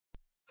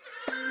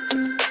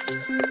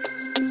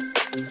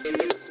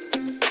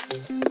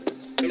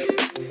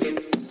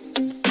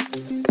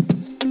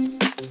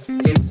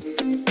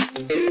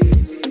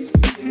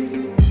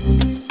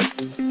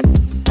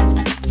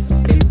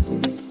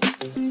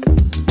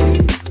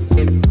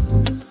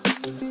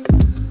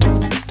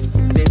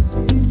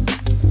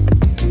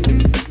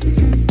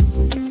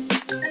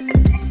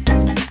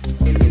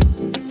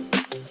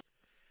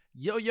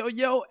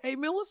Yo, hey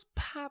man, what's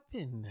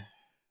poppin'?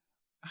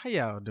 How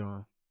y'all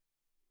doing?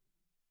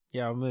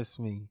 Y'all miss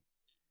me.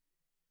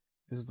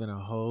 It's been a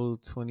whole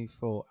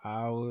 24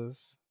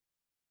 hours.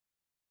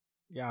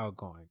 Y'all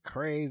going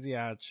crazy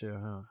out here,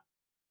 huh?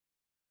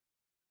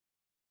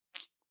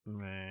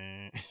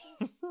 Man.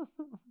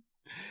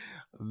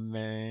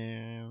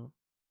 Man.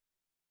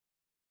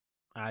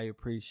 I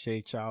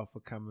appreciate y'all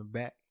for coming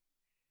back.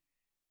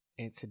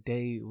 And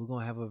today we're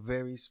going to have a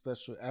very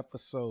special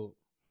episode.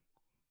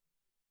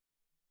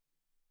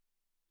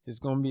 It's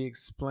going to be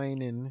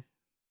explaining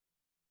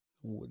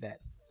that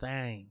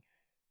thing.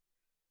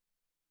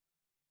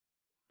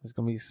 It's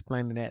going to be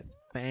explaining that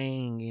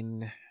thing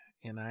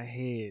in our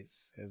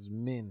heads as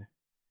men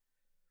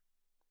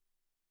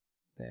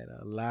that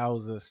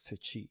allows us to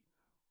cheat.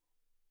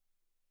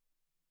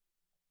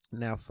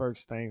 Now,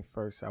 first thing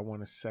first, I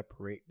want to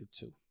separate the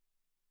two.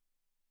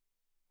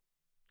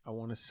 I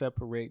want to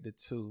separate the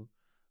two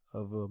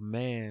of a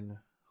man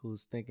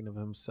who's thinking of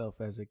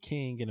himself as a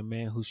king and a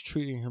man who's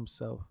treating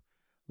himself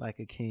like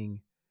a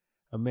king,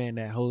 a man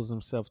that holds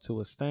himself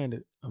to a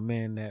standard, a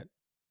man that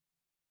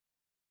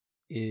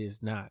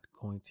is not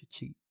going to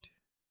cheat.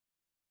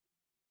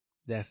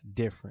 That's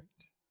different.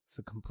 It's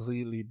a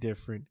completely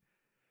different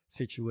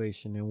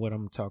situation than what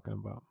I'm talking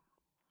about.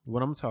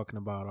 What I'm talking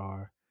about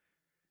are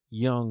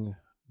young,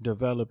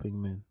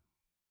 developing men.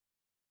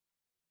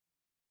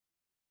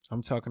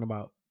 I'm talking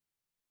about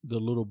the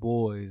little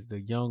boys, the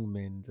young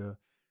men,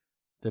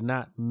 the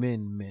not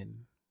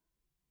men.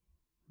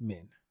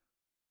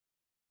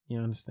 You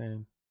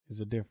understand?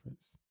 There's a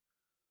difference.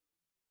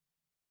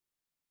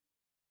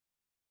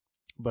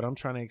 But I'm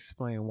trying to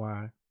explain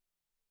why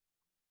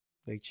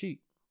they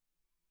cheat.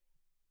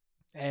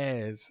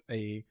 As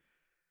a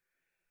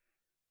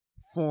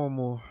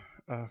former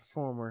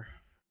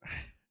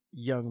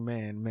young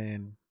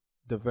man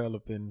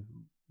developing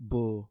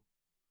bull,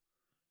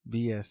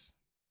 BS,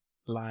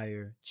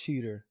 liar,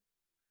 cheater,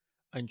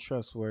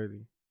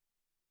 untrustworthy,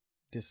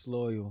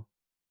 disloyal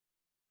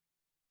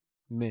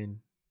men,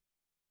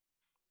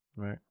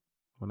 right?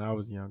 When I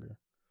was younger,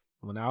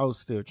 when I was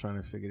still trying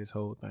to figure this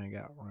whole thing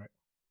out, right?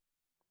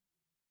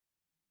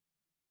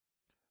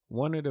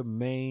 One of the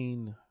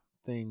main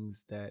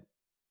things that's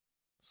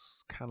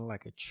kind of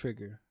like a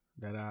trigger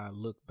that I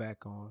look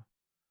back on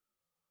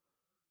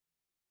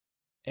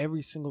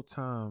every single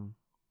time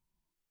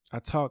I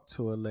talk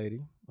to a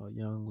lady, a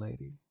young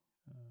lady,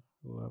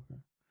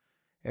 whoever,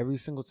 every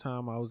single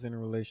time I was in a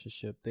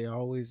relationship, they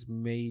always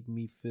made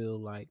me feel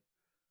like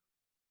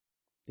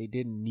they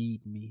didn't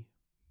need me.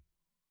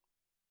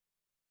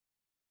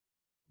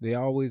 They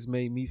always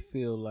made me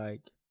feel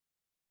like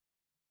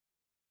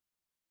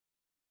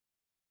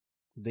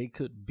they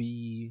could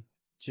be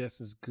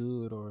just as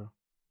good or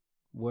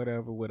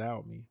whatever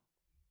without me.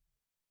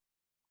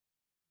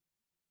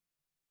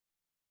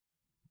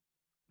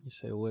 You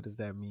say, what does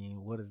that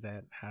mean? What is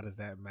that? How does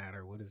that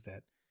matter? What is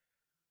that?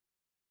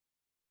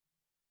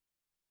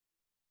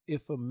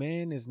 If a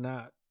man is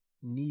not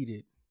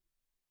needed,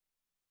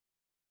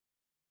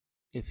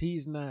 if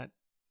he's not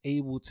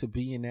able to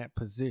be in that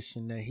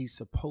position that he's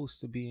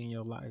supposed to be in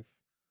your life,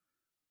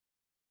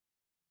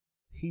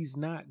 he's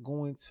not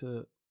going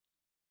to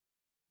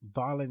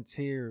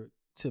volunteer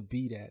to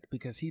be that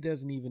because he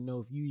doesn't even know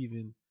if you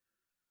even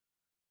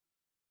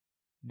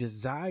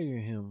desire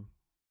him.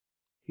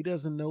 He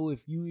doesn't know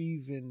if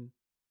you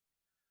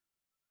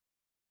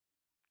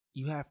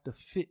have to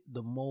fit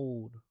the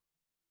mold.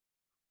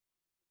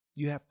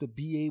 You have to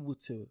be able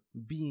to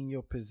be in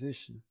your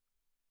position.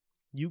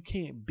 You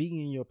can't be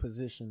in your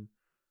position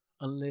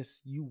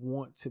unless you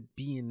want to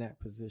be in that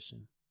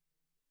position.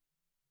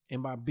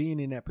 And by being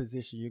in that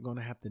position, you're going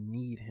to have to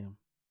need him.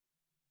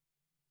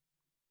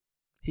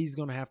 He's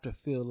going to have to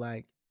feel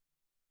like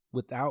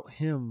without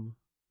him,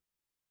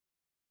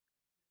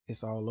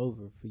 it's all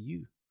over for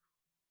you.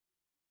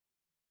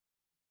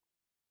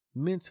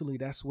 Mentally,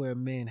 that's where a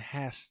man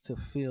has to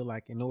feel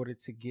like in order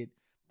to get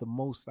the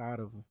most out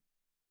of him.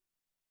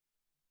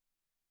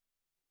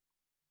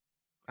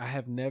 I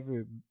have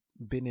never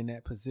been in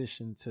that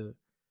position to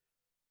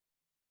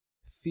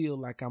feel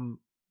like I'm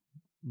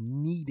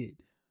needed.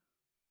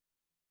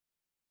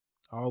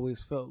 I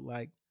always felt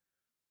like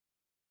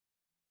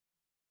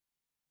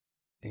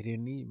they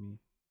didn't need me.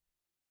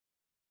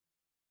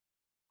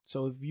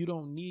 So if you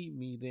don't need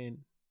me, then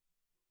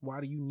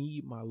why do you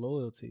need my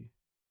loyalty?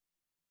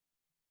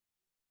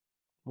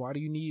 Why do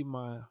you need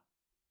my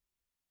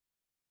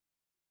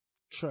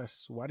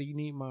trust? Why do you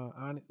need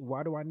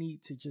why do I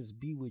need to just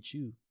be with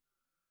you?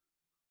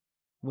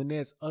 When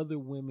there's other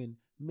women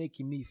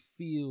making me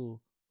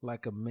feel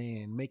like a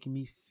man, making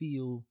me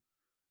feel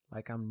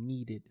like I'm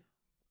needed,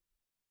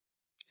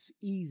 It's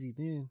easy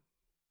then.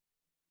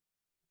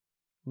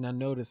 Now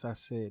notice I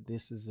said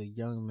this is a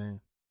young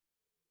man.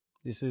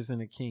 This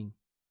isn't a king.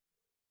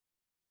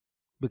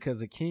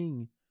 Because a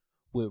king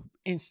would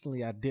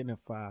instantly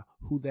identify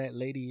who that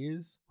lady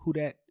is, who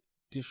that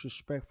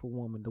disrespectful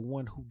woman, the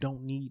one who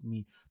don't need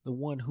me, the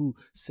one who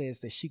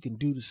says that she can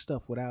do the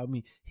stuff without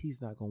me. He's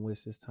not going to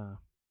waste his time.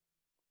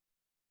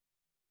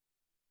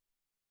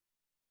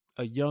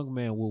 A young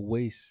man will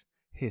waste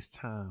his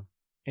time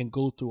and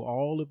go through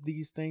all of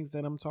these things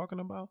that I'm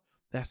talking about.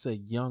 That's a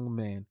young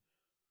man.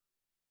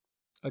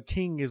 A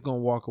king is going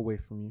to walk away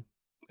from you.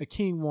 A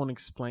king won't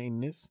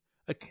explain this.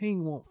 A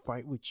king won't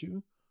fight with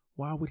you.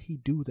 Why would he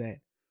do that?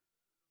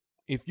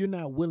 If you're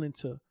not willing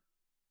to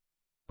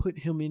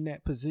put him in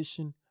that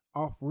position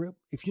off rip,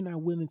 if you're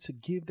not willing to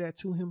give that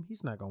to him,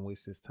 he's not going to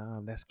waste his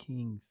time. That's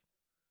kings.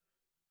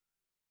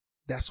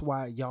 That's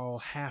why y'all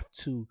have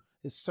to.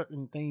 There's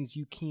certain things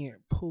you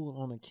can't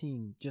pull on a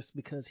king just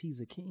because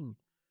he's a king.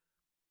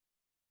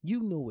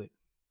 You know it.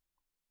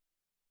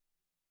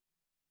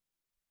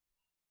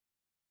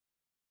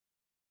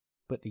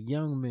 But the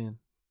young man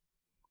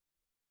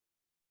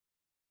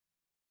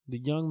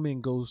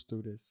goes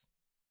through this.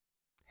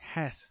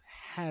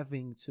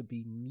 Having to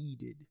be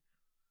needed.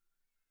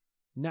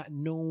 Not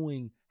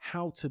knowing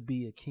how to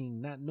be a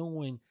king. Not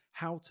knowing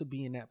how to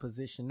be in that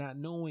position. Not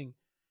knowing.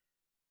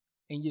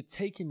 And you're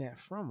taking that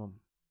from him.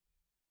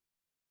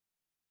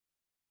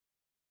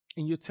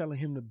 And you're telling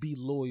him to be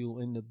loyal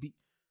and to be.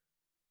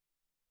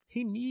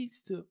 He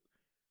needs to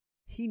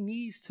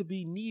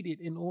be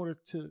needed in order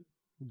to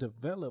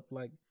develop.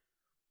 Like,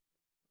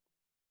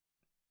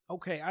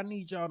 okay, I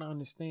need y'all to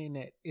understand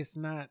that it's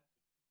not.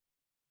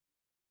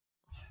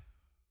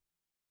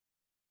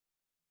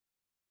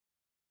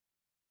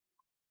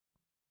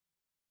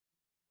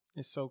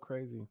 It's so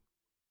crazy.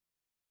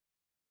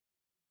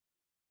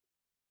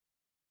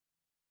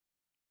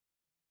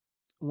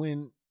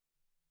 When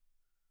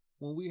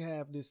we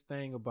have this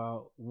thing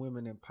about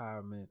women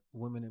empowerment,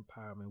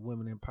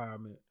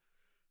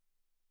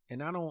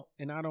 and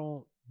I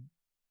don't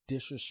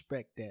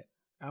disrespect that.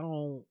 I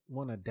don't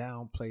want to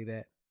downplay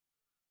that.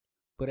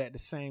 But at the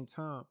same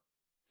time,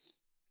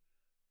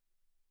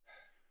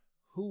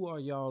 who are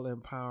y'all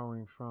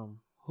empowering from?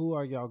 Who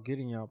are y'all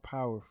getting y'all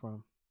power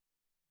from?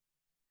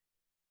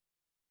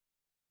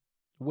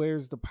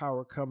 Where's the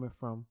power coming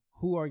from?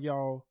 Who are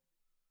y'all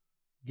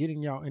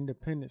getting y'all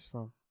independence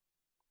from?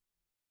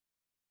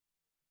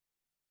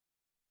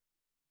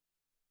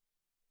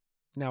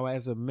 Now,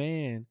 as a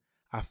man,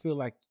 I feel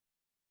like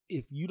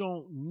if you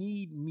don't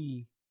need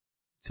me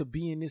to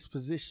be in this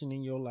position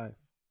in your life,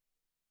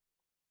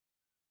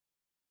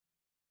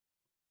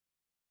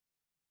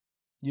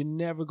 you're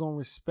never going to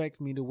respect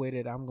me the way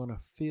that I'm going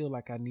to feel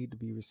like I need to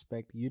be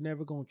respected. You're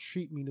never going to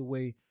treat me the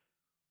way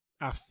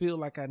I feel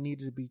like I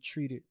needed to be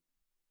treated.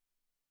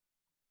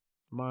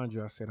 Mind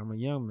you, I said I'm a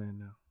young man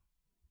now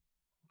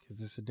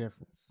because it's a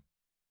difference.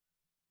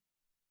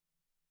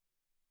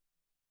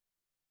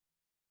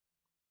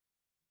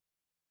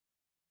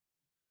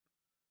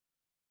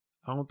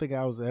 I don't think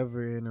I was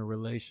ever in a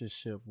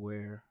relationship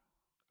where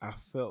I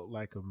felt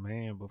like a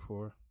man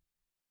before.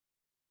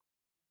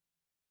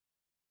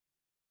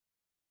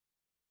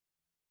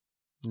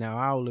 Now,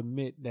 I'll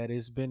admit that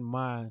it's been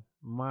my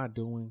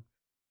doing.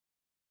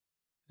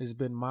 It's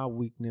been my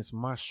weakness,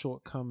 my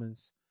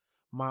shortcomings,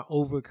 my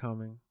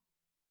overcoming,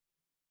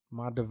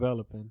 my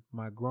developing,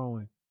 my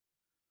growing,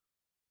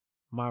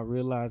 my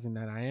realizing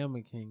that I am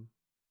a king.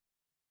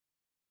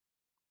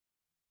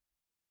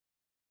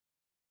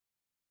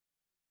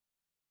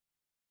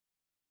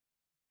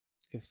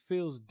 It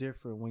feels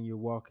different when you're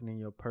walking in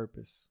your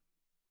purpose.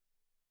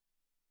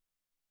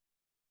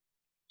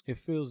 It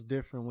feels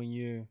different when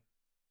you're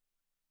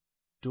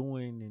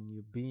doing and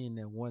you're being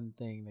that one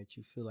thing that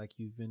you feel like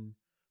you've been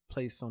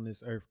placed on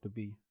this earth to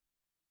be.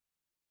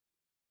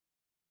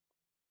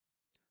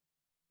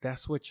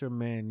 That's what your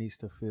man needs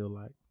to feel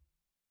like.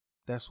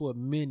 That's what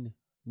men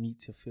need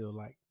to feel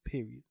like,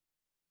 period.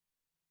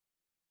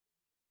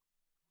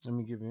 Let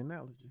me give you an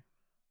analogy.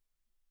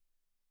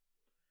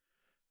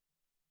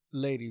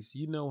 Ladies,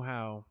 you know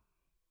how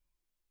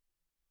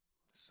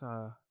it's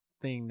a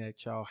thing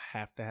that y'all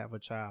have to have a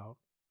child.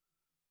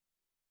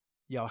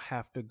 Y'all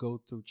have to go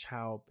through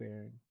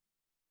childbearing.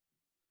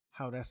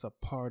 How that's a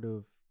part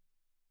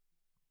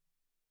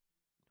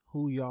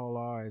who y'all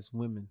are as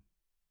women.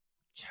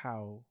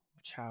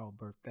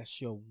 Childbirth. That's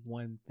your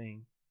one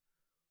thing.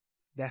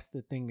 That's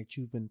the thing that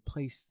you've been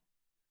placed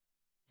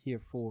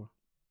here for.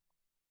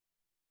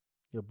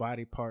 Your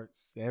body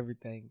parts,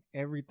 everything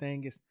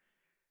is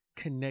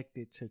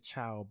connected to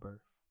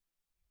childbirth.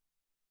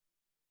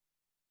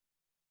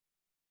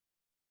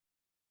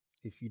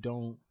 If you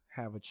don't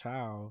have a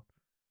child,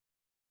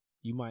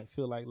 you might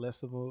feel like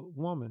less of a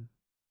woman,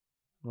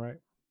 right?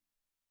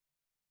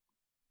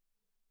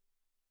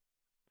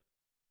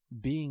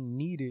 Being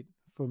needed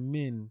for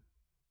men,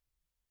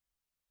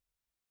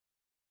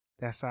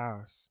 that's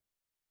ours.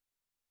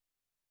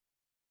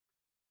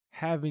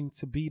 Having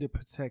to be the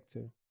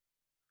protector,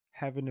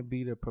 having to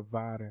be the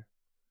provider,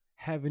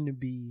 having to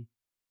be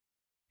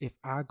If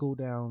I go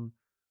down,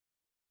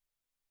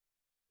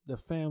 the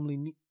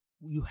family,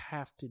 you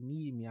have to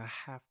need me. I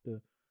have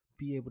to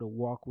be able to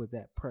walk with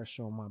that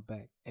pressure on my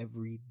back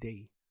every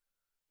day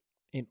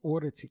in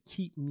order to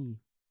keep me,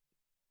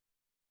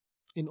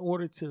 in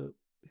order to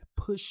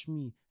push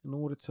me, in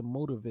order to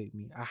motivate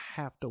me. I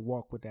have to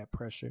walk with that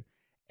pressure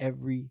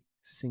every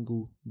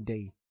single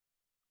day.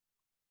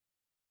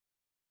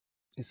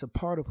 It's a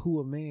part of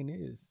who a man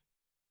is.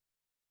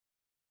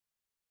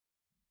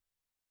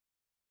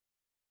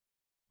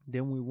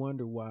 Then we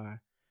wonder why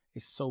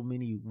it's so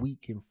many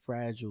weak and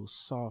fragile,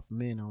 soft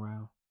men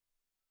around.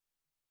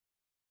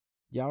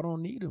 Y'all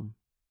don't need them.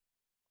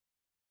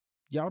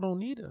 Y'all don't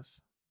need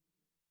us.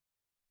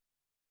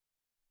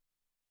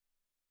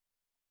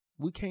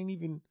 We can't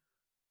even,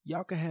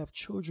 y'all can have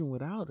children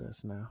without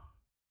us now.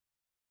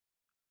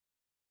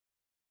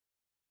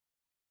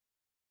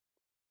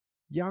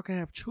 Y'all can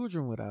have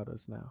children without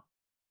us now.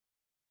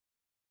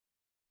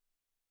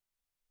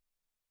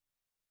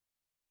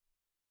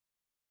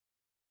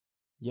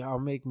 Y'all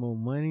make more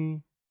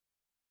money.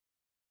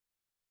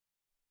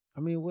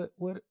 I mean,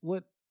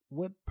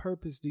 what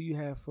purpose do you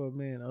have for a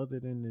man other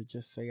than to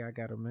just say, I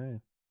got a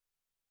man?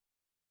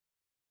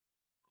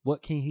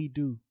 What can he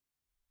do?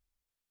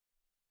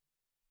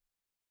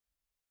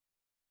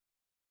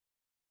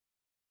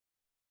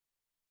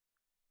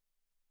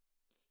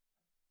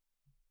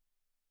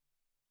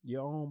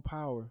 Your own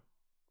power.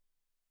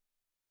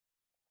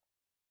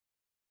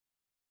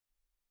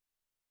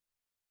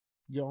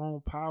 Your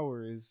own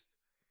power is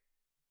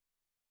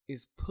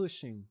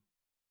pushing,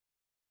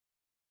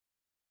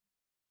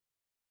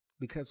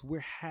 because we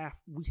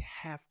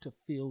have to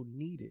feel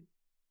needed.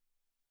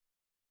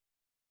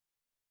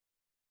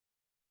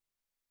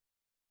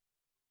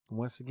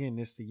 Once again,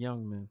 it's the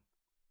young men.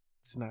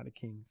 It's not the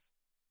kings.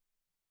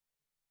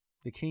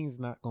 The king's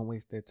not gonna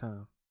waste their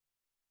time.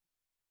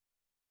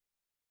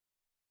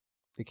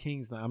 The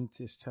king's not, I'm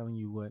just telling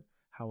you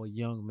how a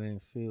young man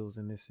feels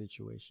in this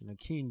situation. A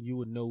king, you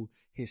would know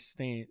his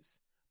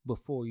stance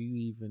before you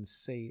even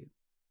say it.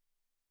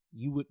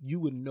 You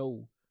would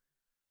know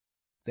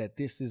that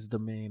this is the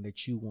man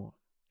that you want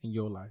in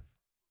your life.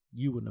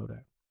 You would know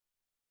that.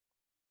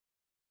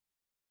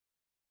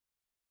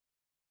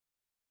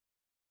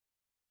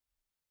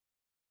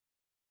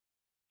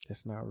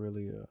 That's not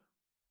really a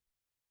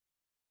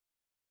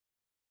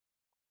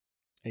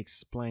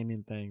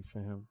explaining thing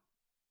for him.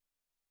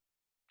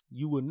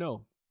 You would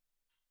know.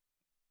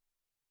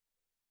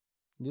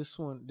 This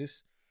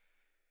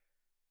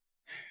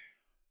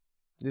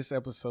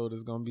episode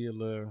is gonna be a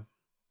little,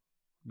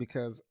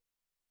 because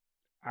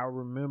I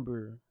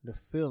remember the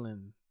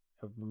feeling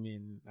of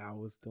when I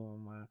was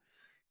doing my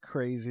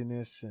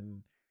craziness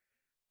and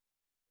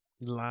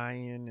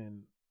lying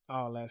and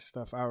all that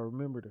stuff. I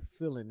remember the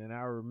feeling, and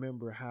I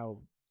remember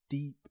how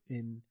deep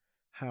and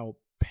how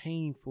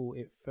painful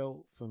it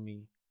felt for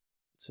me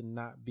to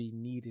not be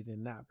needed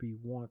and not be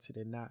wanted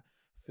and not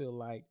feel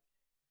like,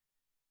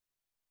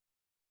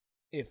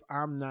 if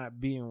I'm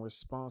not being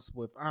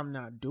responsible, if I'm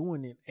not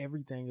doing it,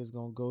 everything is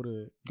gonna go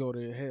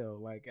to hell.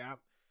 Like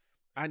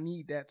I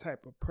need that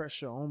type of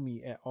pressure on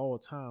me at all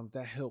times.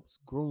 That helps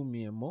groom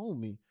me and mold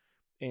me.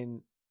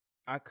 And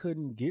I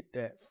couldn't get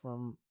that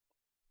from,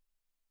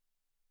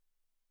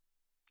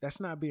 that's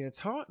not being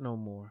taught no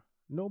more.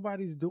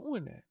 Nobody's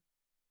doing that.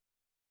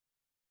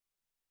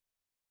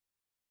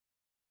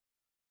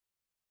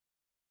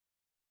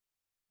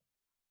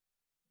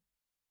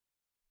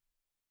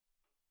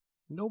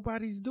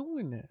 Nobody's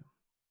doing that.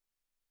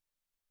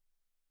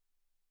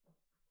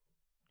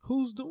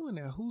 Who's doing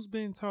that? Who's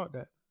being taught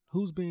that?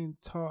 Who's being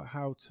taught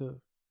how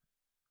to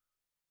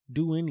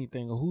do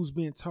anything, or who's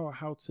being taught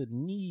how to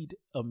need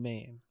a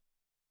man?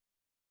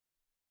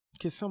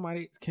 Can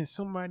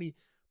somebody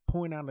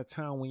point out a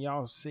time when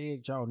y'all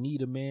said y'all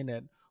need a man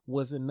that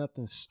wasn't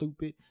nothing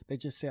stupid? They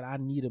just said, I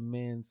need a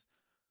man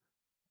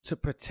to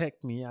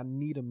protect me. I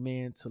need a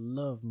man to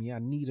love me. I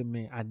need a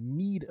man. I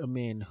need a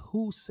man.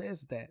 Who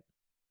says that?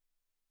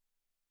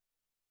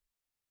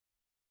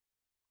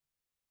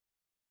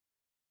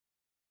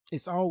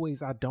 It's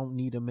always, I don't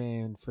need a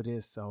man for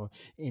this, or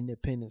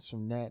independence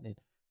from that. And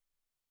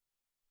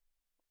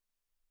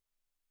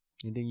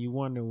then you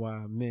wonder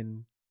why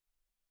men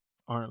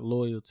aren't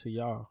loyal to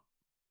y'all.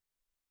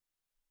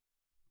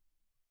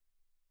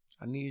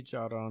 I need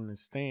y'all to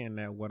understand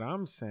that what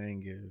I'm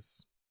saying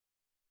is,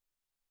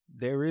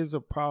 there is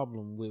a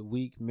problem with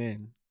weak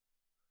men,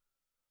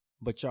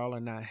 but y'all are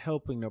not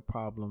helping the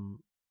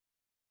problem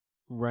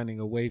running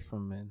away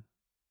from men.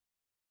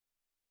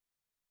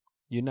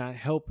 You're not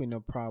helping the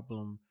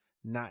problem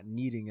not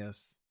needing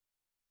us.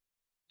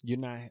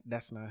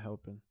 That's not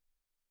helping.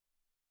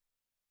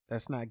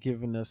 That's not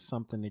giving us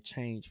something to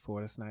change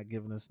for. That's not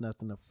giving us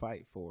nothing to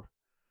fight for.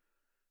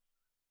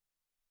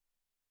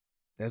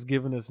 That's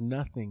giving us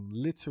nothing.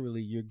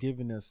 Literally, you're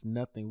giving us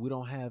nothing. We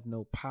don't have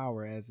no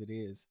power as it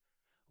is.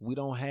 We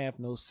don't have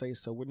no say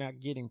so. We're not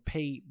getting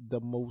paid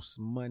the most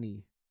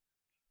money.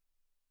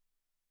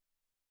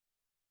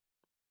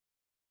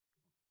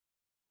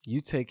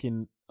 You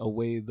taking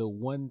away the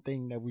one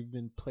thing that we've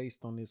been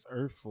placed on this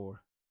earth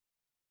for,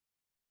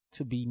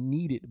 to be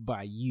needed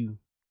by you,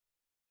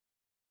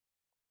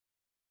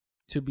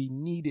 to be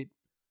needed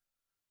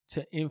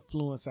to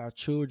influence our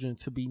children,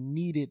 to be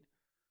needed.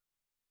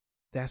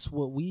 That's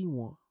what we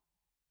want.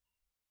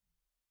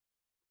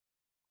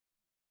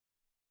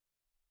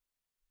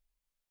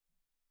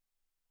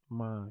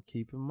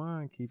 Keep in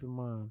mind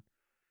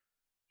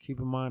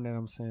that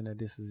I'm saying that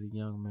this is a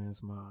young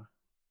man's mind.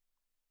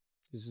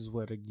 This is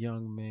what a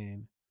young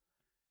man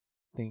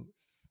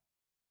thinks.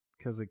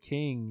 Because a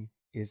king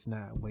is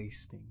not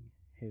wasting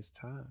his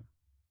time.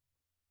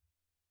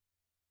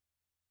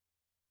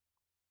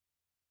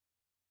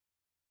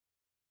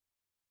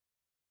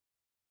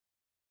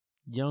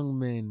 Young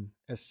men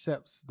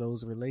accepts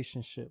those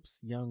relationships.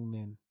 Young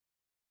men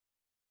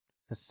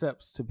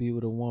accepts to be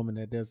with a woman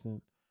that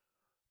doesn't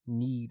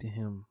need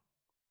him.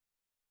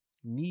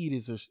 Need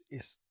is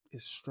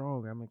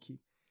strong. I'm gonna keep.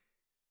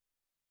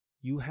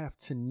 You have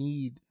to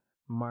need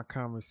my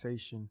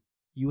conversation.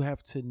 You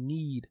have to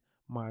need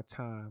my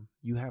time.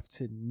 You have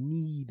to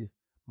need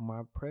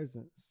my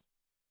presence.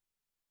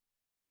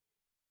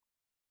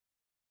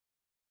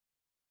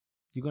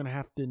 You're gonna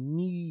have to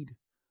need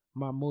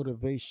my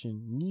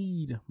motivation,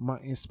 need my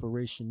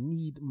inspiration,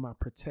 need my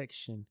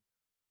protection,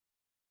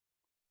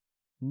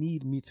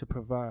 need me to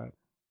provide.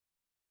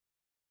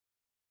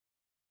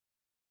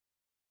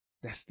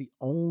 That's the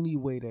only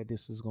way that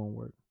this is going to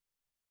work.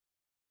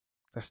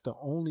 That's the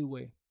only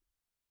way.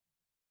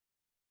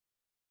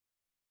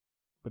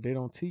 But they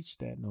don't teach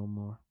that no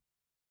more.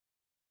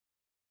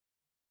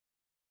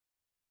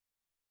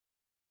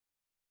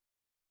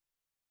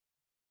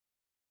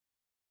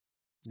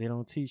 They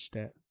don't teach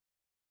that.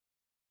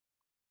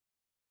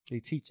 They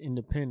teach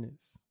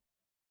independence.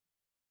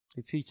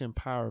 They teach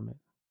empowerment.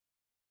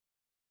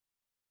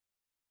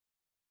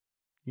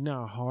 You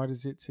know how hard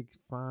is it to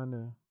find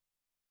a...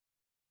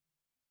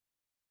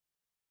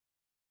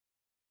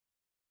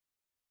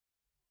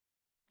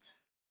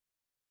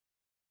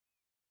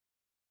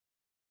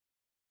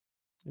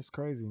 It's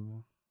crazy,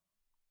 man.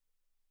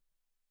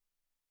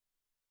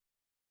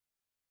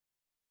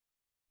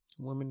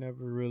 Women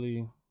never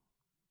really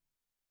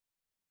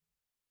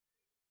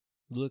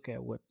look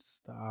at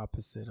what's the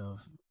opposite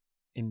of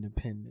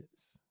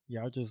independence.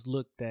 Y'all just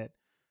looked at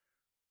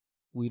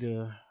we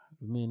the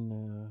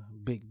men,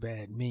 big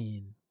bad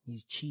men.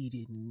 He's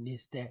cheated and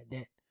this,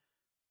 that.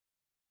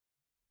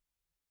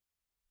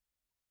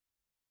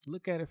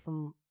 Look at it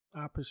from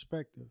our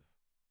perspective.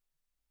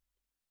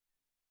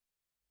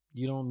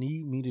 You don't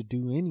need me to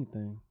do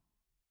anything.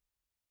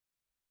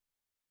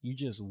 You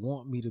just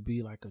want me to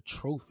be like a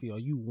trophy, or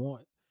you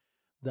want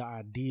the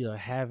idea of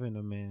having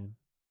a man.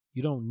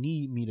 You don't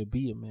need me to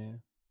be a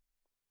man.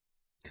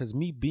 Because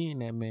me being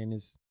that man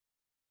is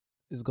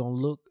going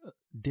to look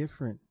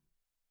different.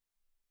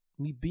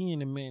 Me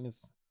being a man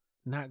is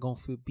not going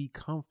to be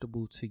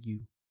comfortable to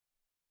you.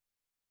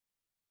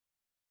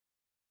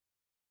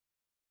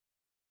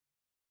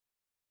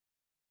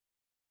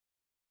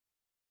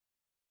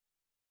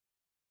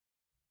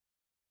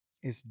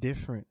 It's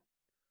different.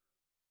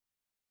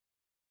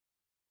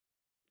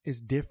 It's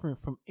different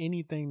from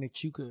anything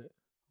that you could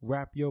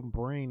wrap your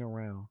brain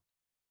around.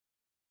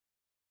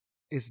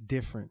 It's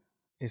different.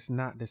 It's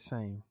not the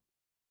same.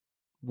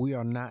 We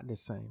are not the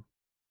same.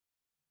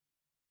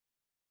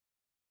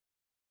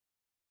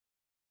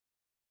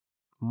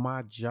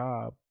 My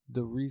job,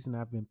 the reason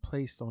I've been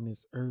placed on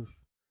this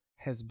earth,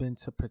 has been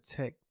to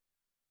protect,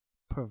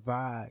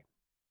 provide,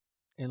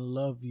 and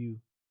love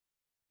you,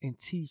 and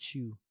teach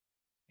you,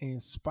 and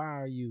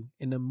inspire you,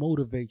 and to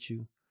motivate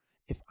you.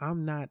 If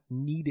I'm not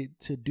needed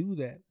to do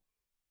that,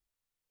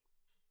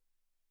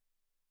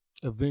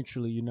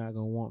 eventually you're not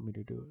going to want me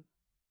to do it.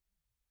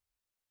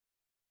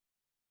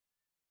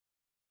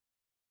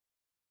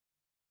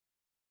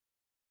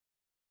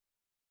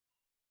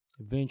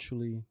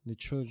 Eventually, the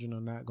children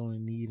are not going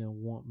to need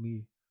and want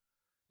me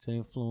to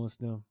influence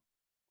them.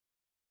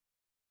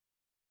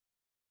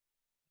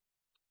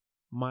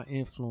 My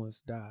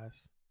influence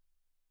dies.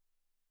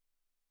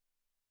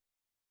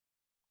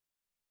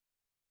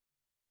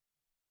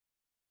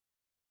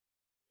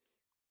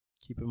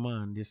 Keep in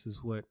mind, this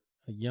is what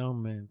a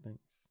young man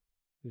thinks.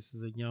 This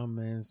is a young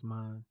man's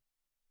mind.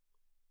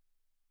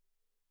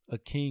 A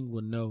king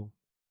will know.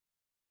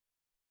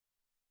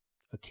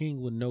 A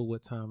king will know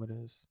what time it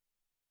is.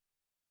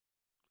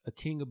 A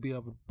king will be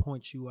able to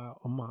point you out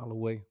a mile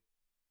away.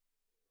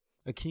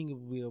 A king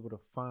will be able to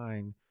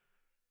find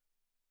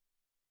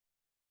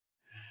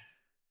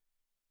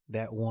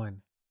that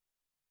one.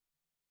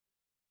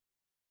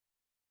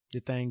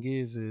 The thing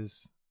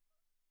is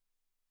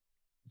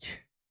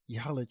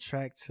y'all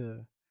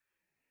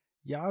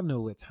y'all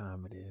know what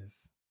time it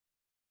is.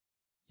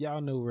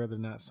 Y'all know whether or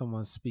not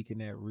someone's speaking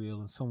that real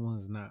and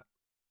someone's not.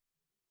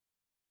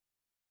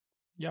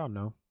 Y'all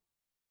know.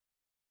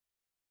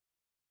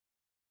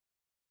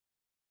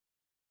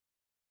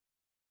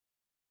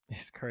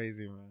 It's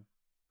crazy, man.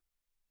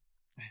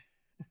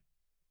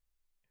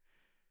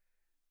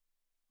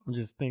 I'm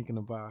just thinking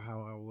about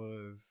how I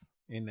was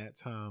in that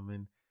time,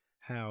 and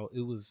how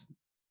it was,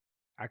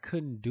 I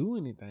couldn't do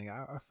anything.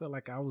 I felt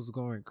like I was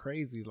going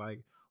crazy. Like,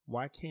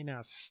 why can't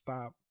I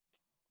stop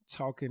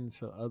talking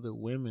to other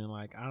women?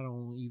 Like, I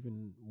don't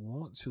even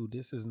want to.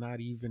 This is not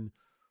even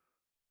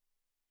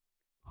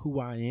who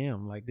I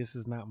am. Like, this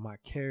is not my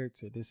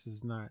character. This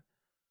is not.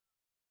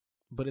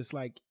 But it's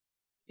like,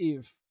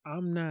 if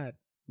I'm not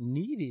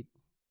needed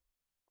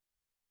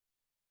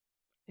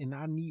and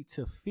I need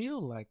to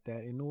feel like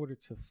that in order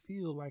to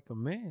feel like a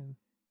man,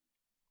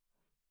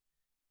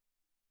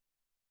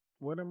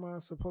 what am I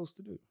supposed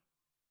to do?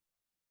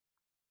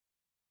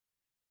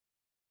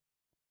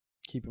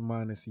 Keep in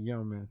mind, it's a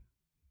young man.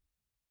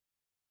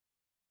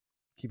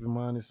 Keep in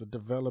mind, it's a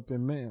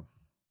developing man.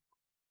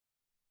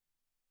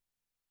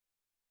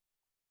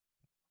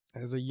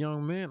 As a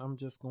young man, I'm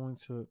just going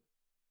to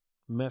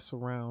mess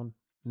around,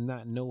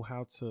 not know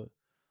how to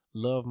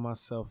love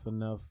myself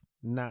enough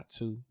not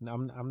to.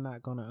 I'm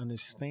not going to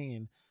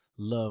understand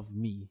love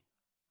me.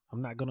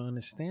 I'm not going to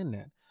understand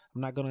that.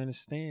 I'm not going to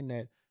understand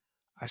that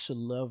I should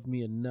love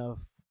me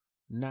enough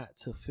not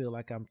to feel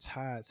like I'm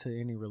tied to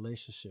any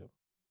relationship.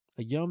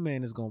 A young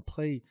man is going to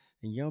play,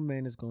 a young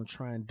man is going to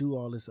try and do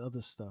all this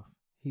other stuff.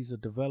 He's a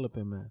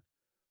developing man.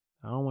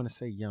 I don't want to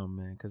say young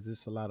man because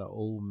there's a lot of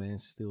old men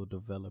still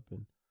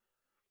developing.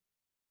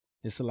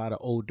 It's a lot of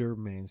older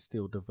men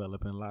still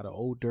developing, a lot of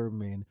older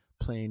men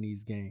playing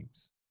these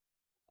games.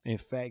 In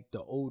fact,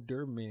 the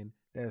older men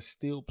that are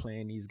still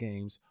playing these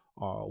games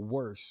are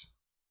worse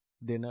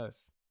than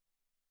us.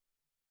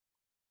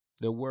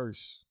 They're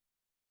worse.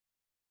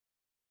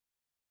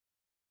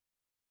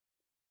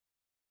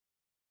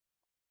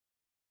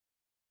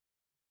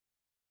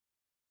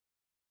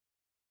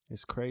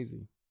 It's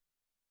crazy.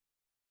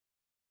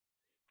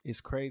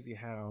 It's crazy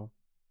how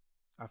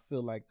I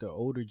feel like the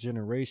older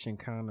generation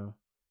kind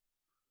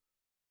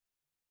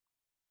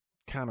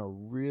of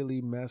really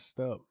messed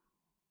up.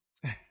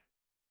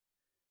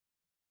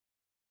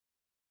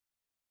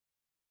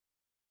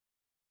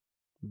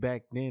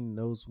 Back then,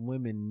 those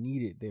women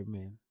needed their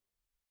men.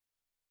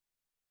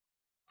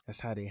 That's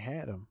how they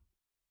had them.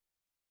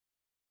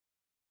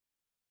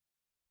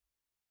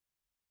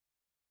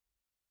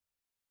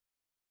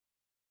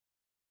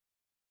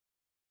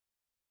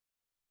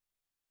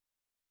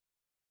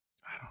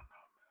 I don't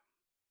know.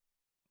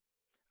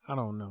 I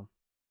don't know.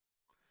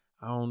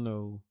 I don't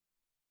know.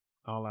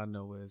 All I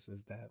know is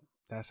that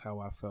that's how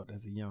I felt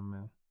as a young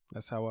man.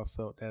 That's how I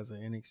felt as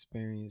an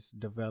inexperienced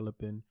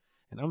developing,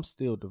 and I'm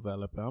still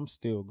developing. I'm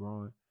still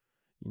growing,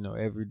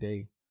 every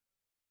day,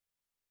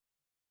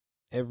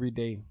 every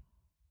day.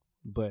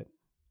 But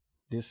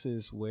this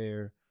is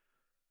where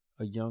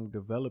a young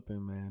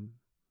developing man,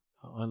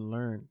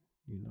 unlearned,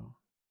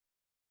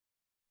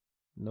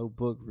 no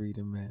book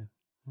reading, man.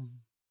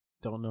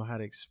 Don't know how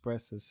to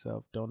express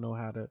himself. Don't know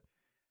how to.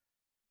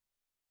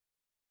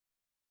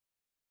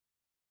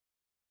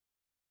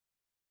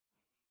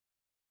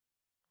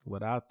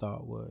 What I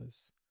thought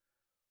was,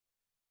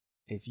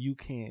 if you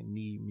can't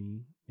need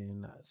me,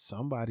 then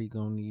somebody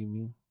gonna need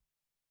me.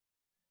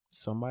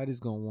 Somebody's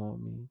gonna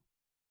want me,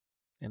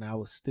 and I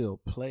would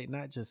still play.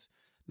 Not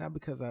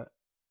because I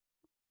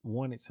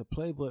wanted to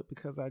play, but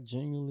because I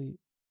genuinely,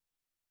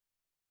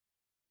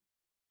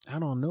 I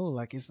don't know.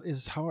 Like,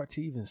 it's hard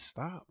to even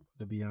stop.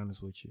 To be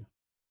honest with you,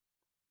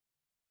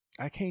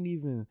 I can't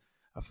even.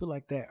 I feel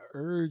like that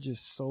urge is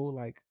so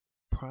like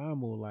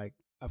primal. Like,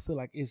 I feel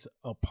like it's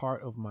a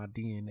part of my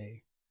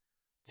DNA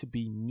to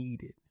be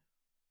needed.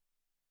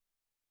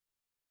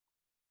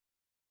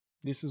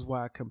 This is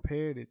why I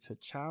compared it to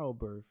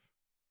childbirth.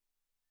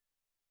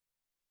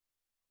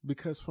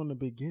 Because from the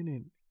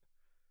beginning,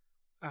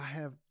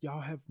 y'all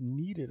have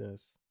needed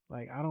us.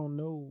 Like, I don't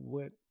know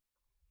what.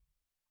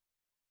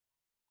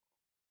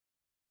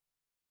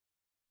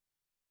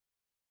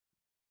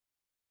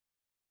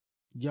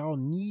 Y'all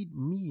need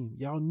me.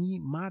 Y'all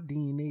need my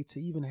DNA to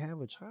even have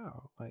a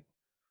child. Like,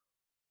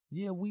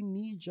 yeah, we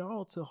need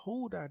y'all to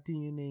hold our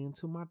DNA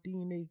until my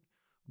DNA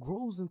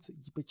grows into,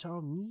 but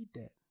y'all need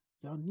that.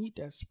 Y'all need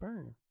that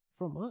sperm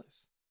from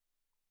us.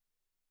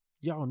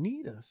 Y'all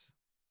need us.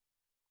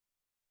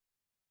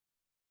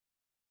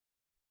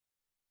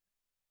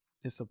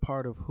 It's a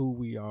part of who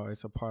we are.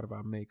 It's a part of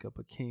our makeup.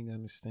 A king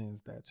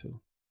understands that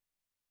too.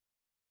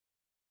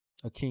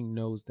 A king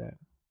knows that.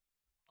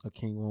 A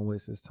king won't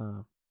waste his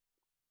time.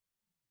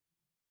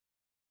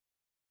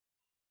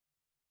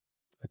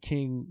 A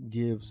king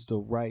gives the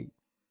right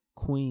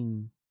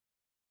queen.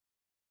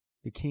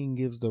 The king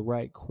gives the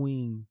right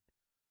queen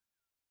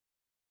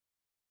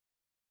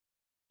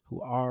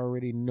who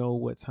already know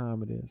what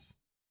time it is.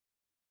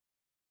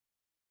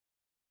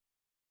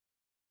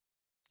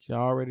 She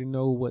already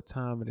know what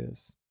time it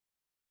is.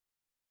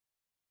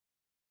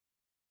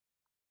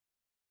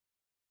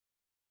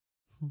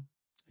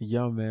 A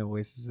young man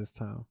wastes his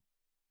time.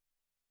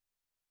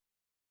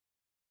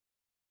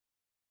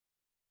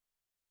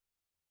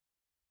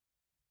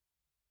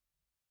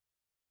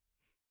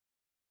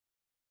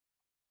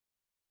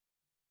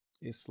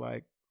 It's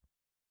like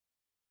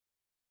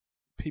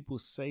people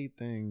say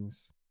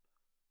things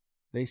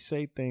They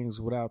say things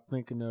without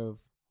thinking of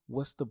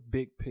what's the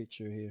big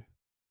picture here.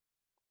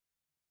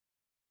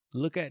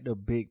 Look at the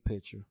big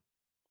picture.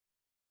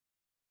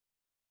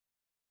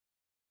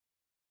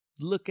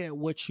 Look at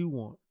what you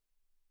want.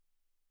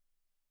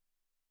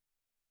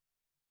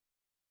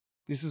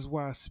 This is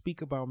why I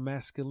speak about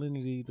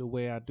masculinity the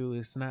way I do.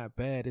 It's not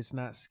bad. It's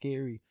not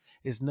scary.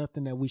 It's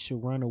nothing that we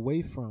should run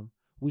away from.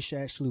 We should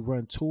actually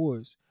run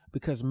towards,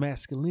 because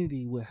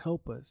masculinity will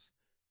help us.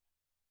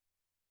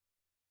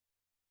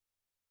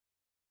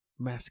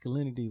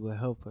 Masculinity will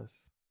help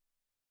us.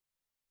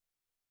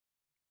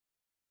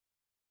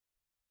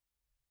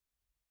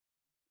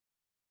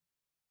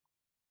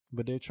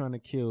 But they're trying to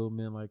kill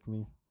men like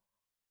me.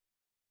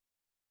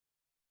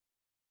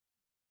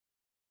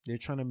 They're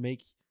trying to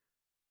make you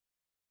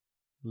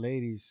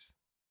ladies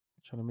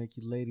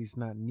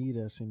not need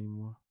us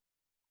anymore.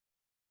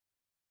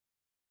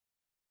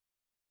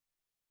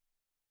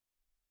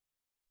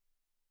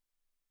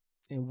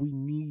 And we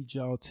need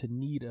y'all to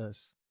need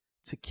us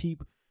to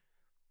keep,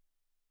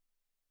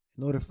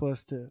 in order for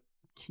us to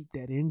keep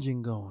that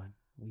engine going.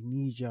 We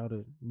need y'all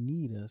to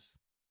need us.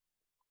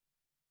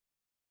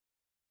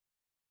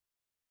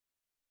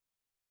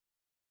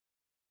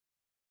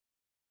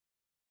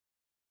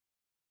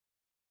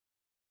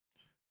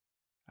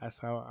 That's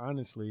how,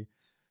 honestly,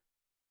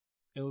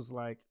 it was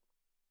like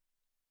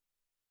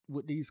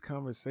with these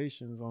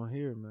conversations on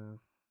here, man.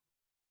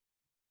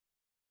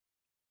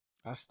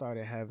 I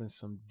started having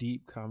some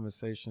deep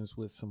conversations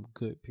with some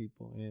good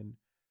people, and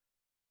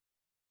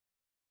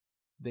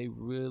they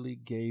really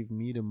gave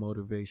me the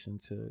motivation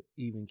to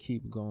even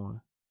keep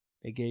going.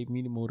 They gave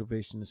me the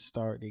motivation to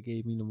start. They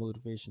gave me the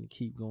motivation to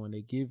keep going.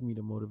 They give me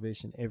the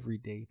motivation every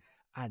day.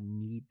 I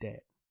need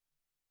that.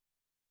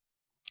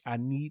 I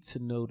need to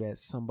know that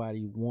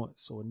somebody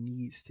wants or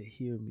needs to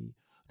hear me,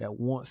 that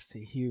wants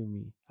to hear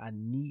me. I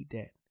need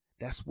that.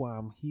 That's why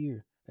I'm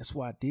here. That's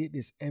why I did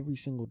this every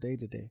single day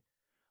today.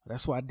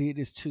 That's why I did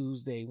this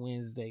Tuesday,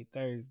 Wednesday,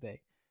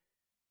 Thursday.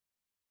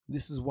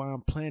 This is why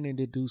I'm planning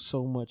to do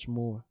so much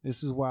more.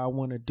 This is why I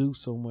want to do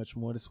so much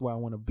more. This is why I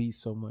want to be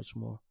so much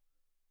more.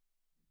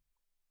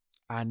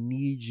 I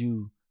need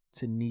you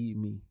to need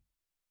me.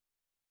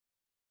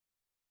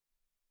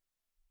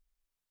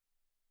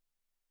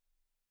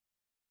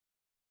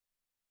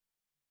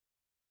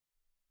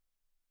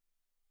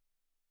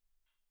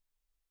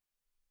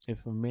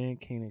 If a man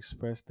can't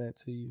express that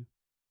to you,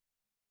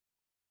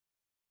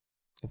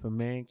 if a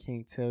man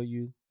can't tell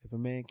you, if a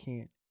man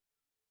can't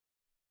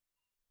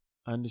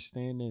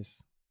understand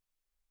this,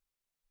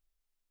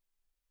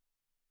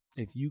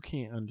 if you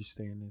can't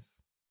understand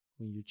this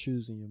when you're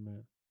choosing your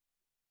man,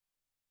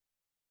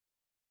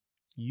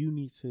 you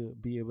need to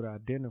be able to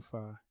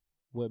identify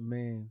what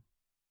man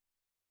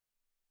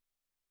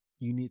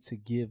you need to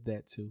give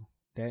that to.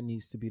 That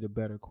needs to be the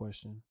better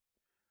question.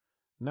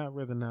 Not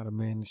whether or not a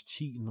man is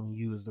cheating on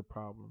you is the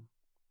problem,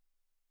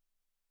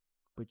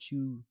 but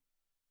you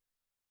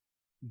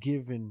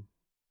giving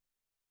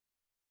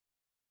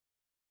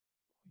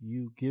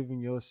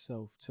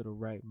yourself to the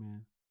right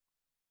man.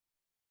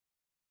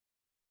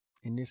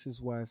 And this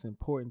is why it's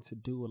important to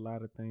do a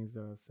lot of things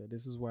that I said.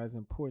 This is why it's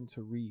important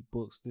to read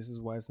books. This is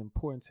why it's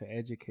important to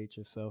educate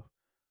yourself,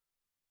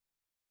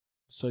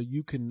 so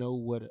you can know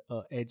what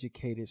an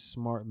educated,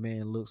 smart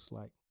man looks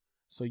like.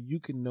 So you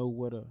can know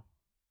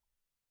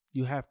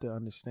you have to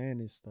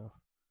understand this stuff.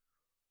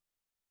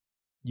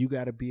 You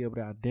got to be able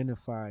to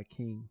identify a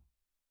king.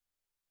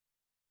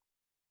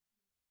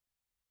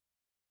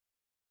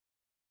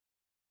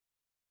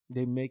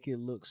 They make it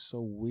look so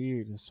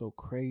weird and so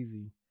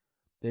crazy.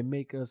 They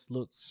make us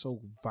look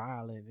so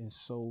violent and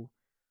so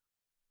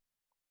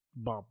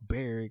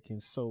barbaric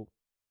and so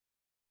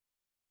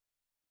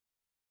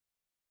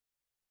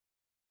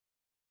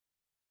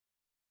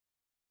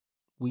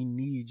we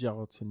need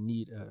y'all to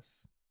need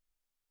us.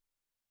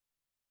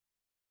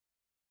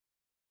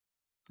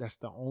 That's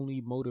the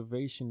only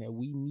motivation that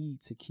we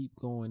need to keep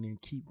going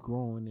and keep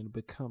growing and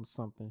become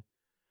something.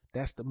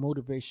 That's the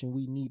motivation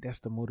we need. That's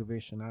the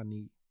motivation I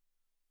need.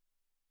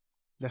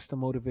 That's the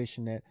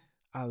motivation that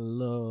I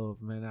love,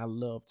 man. I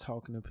love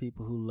talking to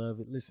people who love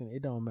it. Listen,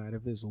 it don't matter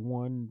if it's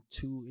 1,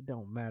 2, it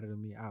don't matter to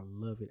me. I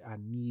love it. I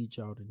need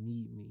y'all to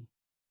need me.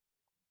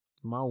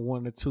 My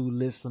 1 or 2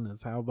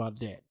 listeners, how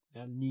about that?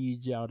 I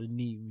need y'all to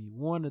need me.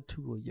 1 or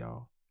 2 of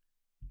y'all.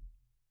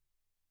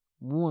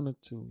 1 or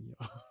 2 of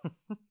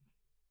y'all.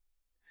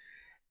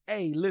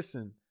 Hey,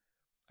 listen,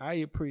 I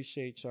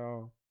appreciate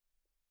y'all.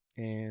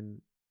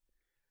 And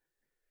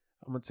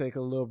I'm going to take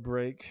a little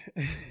break.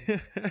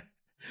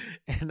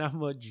 And I'm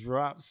going to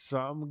drop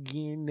something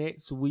again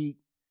next week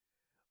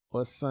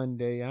or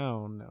Sunday. I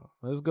don't know.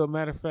 Let's go.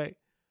 Matter of fact,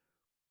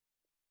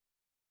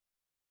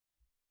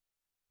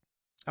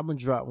 I'm going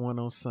to drop one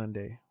on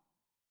Sunday.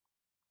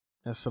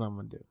 That's what I'm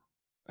going to do.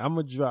 I'm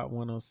going to drop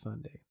one on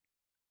Sunday.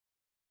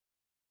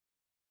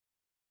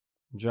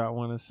 Drop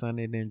one on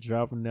Sunday, then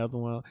drop another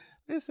one.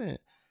 Listen,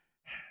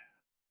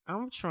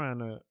 I'm trying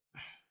to...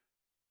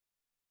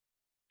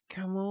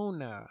 Come on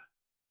now.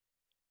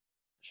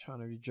 Trying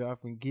to be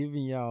dropping,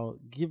 giving y'all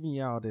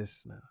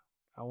this now.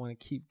 I want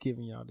to keep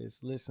giving y'all this.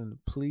 Listen,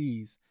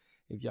 please,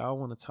 if y'all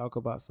want to talk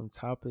about some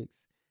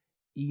topics,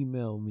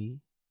 email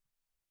me.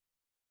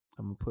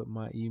 I'm going to put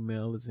my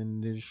email is in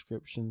the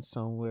description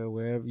somewhere,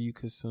 wherever you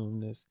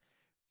consume this.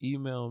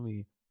 Email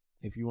me.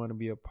 If you want to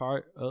be a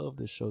part of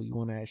the show, you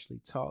want to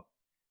actually talk,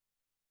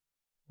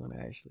 you want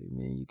to actually,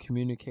 you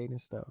communicate and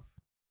stuff,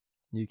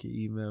 you can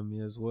email me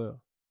as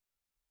well.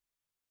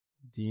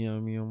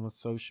 DM me on my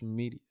social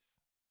medias.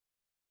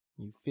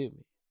 You feel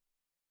me?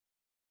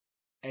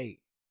 Hey,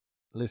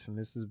 listen,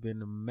 this has been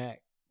the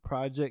Mac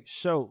Project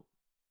Show,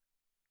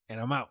 and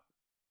I'm out.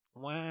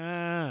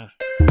 Wow.